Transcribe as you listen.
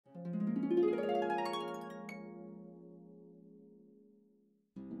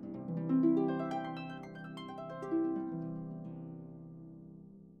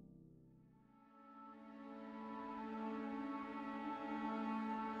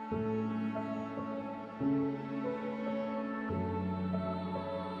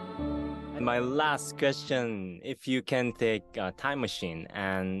My last question, if you can take a time machine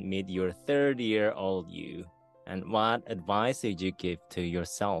and meet your 30-year-old you, and what advice would you give to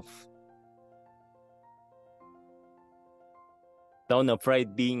yourself? Don't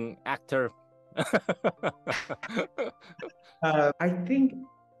afraid being actor. I think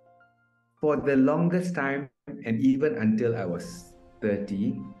for the longest time, and even until I was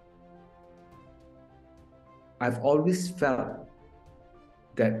 30, I've always felt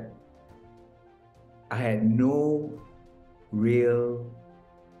that I had no real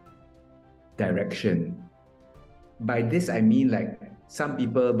direction. By this, I mean like some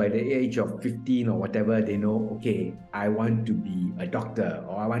people by the age of 15 or whatever, they know, okay, I want to be a doctor,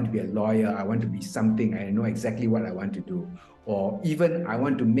 or I want to be a lawyer, I want to be something, I know exactly what I want to do. Or even I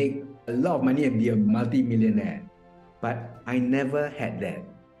want to make a lot of money and be a multi-millionaire. But I never had that.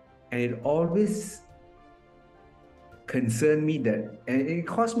 And it always concerned me that, and it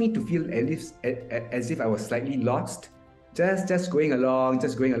caused me to feel as if I was slightly lost, just going along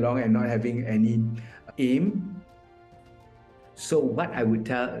and not having any aim. So what I would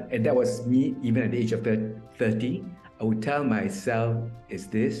tell, and that was me even at the age of 30, I would tell myself is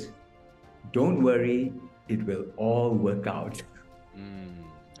this: don't worry, it will all work out.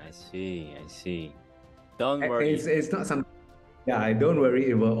 I see. Don't worry. It's not something, yeah, don't worry,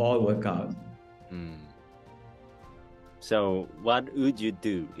 it will all work out. So what would you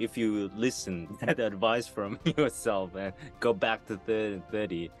do if you listen to that advice from yourself and go back to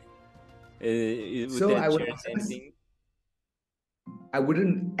 30? Would So that I would change anything? I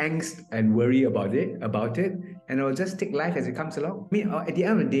wouldn't angst and worry about it, and I will just take life as it comes along. I mean, at the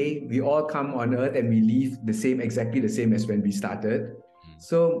end of the day, we all come on earth and we leave exactly the same as when we started.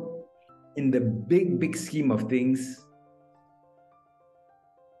 So in the big scheme of things,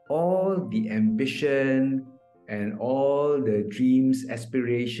 all the ambition and all the dreams,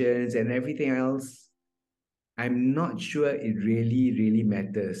 aspirations, and everything else, I'm not sure it really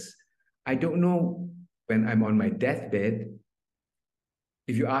matters. I don't know when I'm on my deathbed,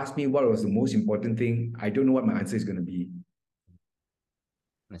 if you ask me what was the most important thing, I don't know what my answer is going to be.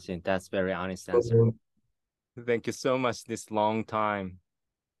 I think that's very honest answer. Thank you so much this long time.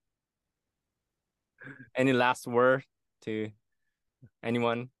 Any last word to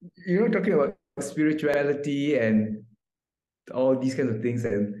anyone? Talking about spirituality and all these kinds of things,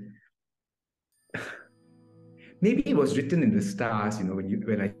 and maybe it was written in the stars,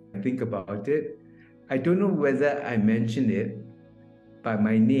 when I think about it. I don't know whether I mentioned it, but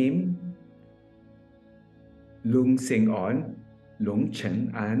my name, Loong Seng Onn Loong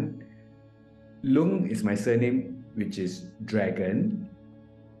Seng Onn. Loong is my surname, which is dragon.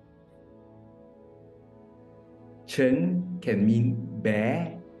 Chen can mean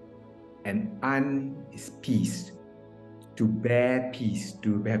bear, and An is peace. To bear peace,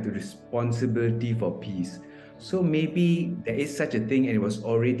 to have the responsibility for peace. So maybe there is such a thing, and it was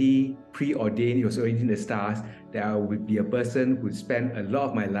already preordained, it was already in the stars, that I would be a person who spent a lot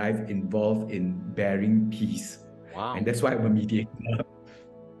of my life involved in bearing peace. Wow. And that's why I'm a mediator.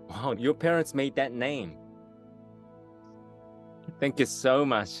 Wow, your parents made that name. Thank you so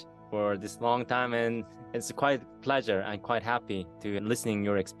much for this long time, and it's quite a pleasure. I'm quite happy to listening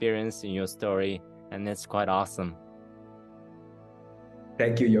your experience and your story, and it's quite awesome.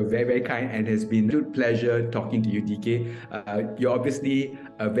 Thank you. You're very, very kind, and it's been a good pleasure talking to you, DK. You're obviously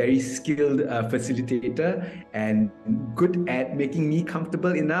a very skilled facilitator and good at making me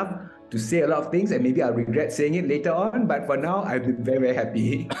comfortable enough to say a lot of things, and maybe I'll regret saying it later on, but for now, I've been very, very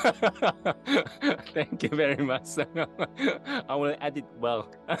happy. Thank you very much. I will edit well.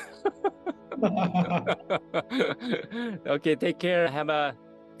 Okay, take care. Have a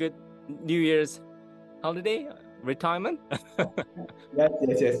good New Year's holiday, retirement.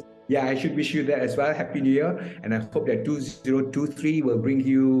 Yes. Yeah, I should wish you that as well. Happy New Year. And I hope that 2023 will bring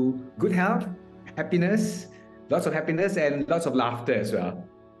you good health, happiness, lots of happiness, and lots of laughter as well.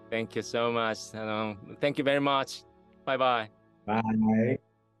 Thank you so much. Thank you very much. Bye-bye. Bye.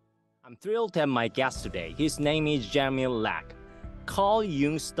 I'm thrilled to have my guest today. His name is Jeremy Lack. Carl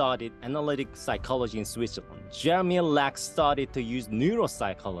Jung studied analytic psychology in Switzerland. Jeremy Lack started to use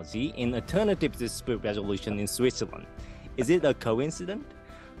neuropsychology in alternative dispute resolution in Switzerland. Is it a coincidence?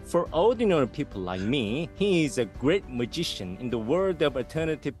 For ordinary people like me, he is a great magician in the world of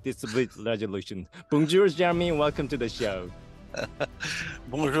alternative dispute resolution. Bonjour, Jeremy. Welcome to the show.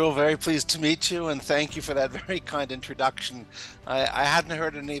 Bonjour, very pleased to meet you, and thank you for that very kind introduction. I hadn't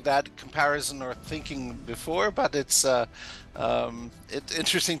heard any of that comparison or thinking before, but it's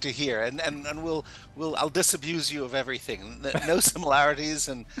interesting to hear, and I'll disabuse you of everything. No similarities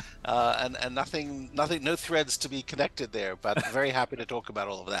and nothing, no threads to be connected there, but very happy to talk about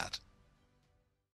all of that.